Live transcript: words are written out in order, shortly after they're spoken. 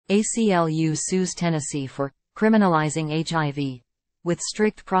ACLU sues Tennessee for criminalizing HIV. With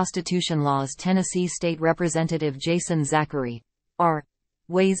strict prostitution laws, Tennessee State Representative Jason Zachary, R.,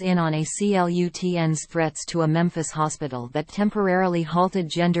 weighs in on ACLU-TNs' threats to a Memphis hospital that temporarily halted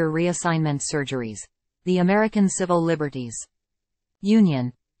gender reassignment surgeries. The American Civil Liberties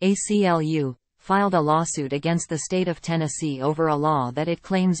Union, ACLU, filed a lawsuit against the state of Tennessee over a law that it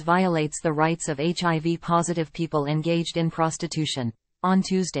claims violates the rights of HIV-positive people engaged in prostitution. On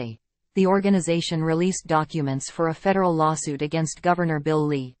Tuesday, the organization released documents for a federal lawsuit against Governor Bill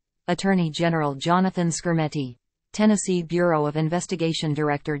Lee, Attorney General Jonathan Skrmetti, Tennessee Bureau of Investigation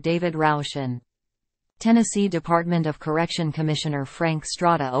Director David Rausch, and Tennessee Department of Correction Commissioner Frank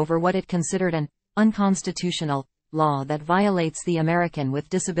Strada over what it considered an unconstitutional law that violates the American with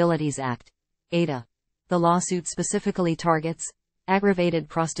Disabilities Act, ADA. The lawsuit specifically targets aggravated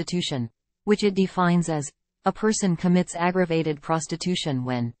prostitution, which it defines as a person commits aggravated prostitution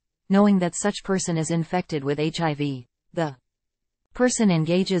when, knowing that such person is infected with HIV, the person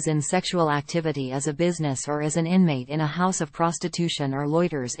engages in sexual activity as a business or as an inmate in a house of prostitution or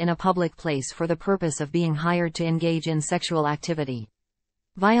loiters in a public place for the purpose of being hired to engage in sexual activity.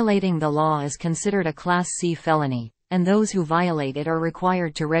 Violating the law is considered a Class C felony, and those who violate it are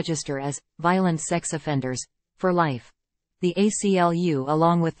required to register as violent sex offenders for life. The ACLU,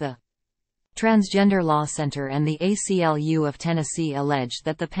 along with the Transgender Law Center and the ACLU of Tennessee, alleged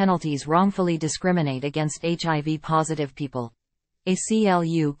that the penalties wrongfully discriminate against HIV-positive people.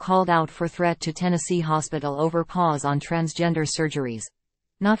 ACLU called out for threat to Tennessee hospital over pause on transgender surgeries.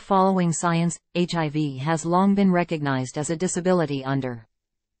 Not following science, HIV has long been recognized as a disability under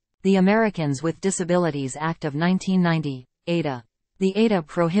the Americans with Disabilities Act of 1990, ADA. The ADA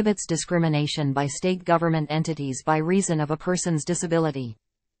prohibits discrimination by state government entities by reason of a person's disability.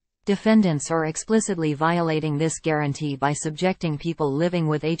 Defendants are explicitly violating this guarantee by subjecting people living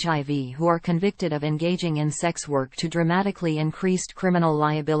with HIV who are convicted of engaging in sex work to dramatically increased criminal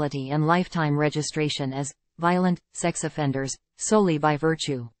liability and lifetime registration as violent sex offenders, solely by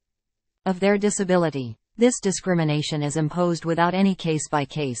virtue of their disability. This discrimination is imposed without any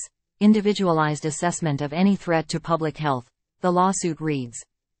case-by-case, individualized assessment of any threat to public health, the lawsuit reads.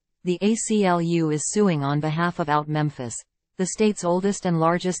 The ACLU is suing on behalf of Out Memphis, the state's oldest and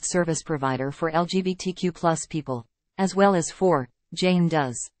largest service provider for LGBTQ+ people, as well as for Jane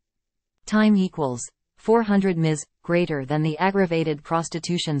Does. Time equals 400 Ms. greater than the aggravated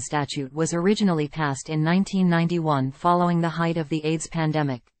prostitution statute was originally passed in 1991 following the height of the AIDS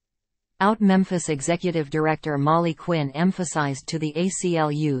pandemic. Out Memphis Executive Director Molly Quinn emphasized to the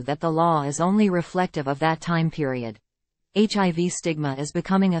ACLU that the law is only reflective of that time period. HIV stigma is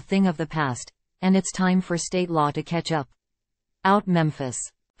becoming a thing of the past, and it's time for state law to catch up. Out Memphis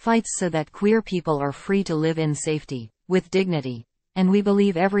fights so that queer people are free to live in safety, with dignity, and we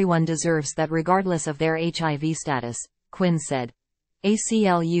believe everyone deserves that regardless of their HIV status, Quinn said.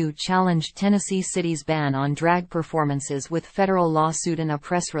 ACLU challenged Tennessee City's ban on drag performances with federal lawsuit. In a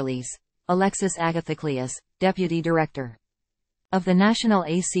press release, Alexis Agathocleus, deputy director of the National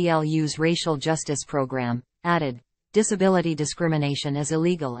ACLU's Racial Justice Program, added, disability discrimination is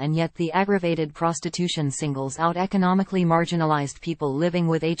illegal, and yet the aggravated prostitution singles out economically marginalized people living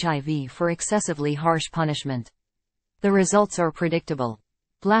with HIV for excessively harsh punishment. The results are predictable.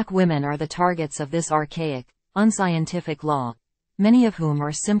 Black women are the targets of this archaic, unscientific law, many of whom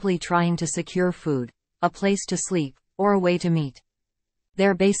are simply trying to secure food, a place to sleep, or a way to meet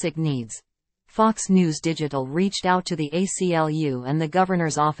their basic needs. Fox News Digital reached out to the ACLU and the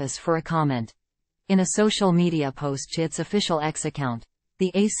governor's office for a comment. In a social media post to its official X account,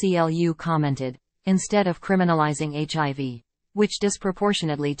 the ACLU commented, instead of criminalizing HIV, which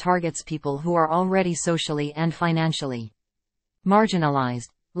disproportionately targets people who are already socially and financially marginalized,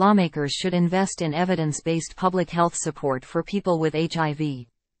 lawmakers should invest in evidence-based public health support for people with HIV.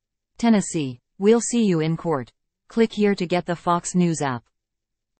 Tennessee, we'll see you in court. Click here to get the Fox News app.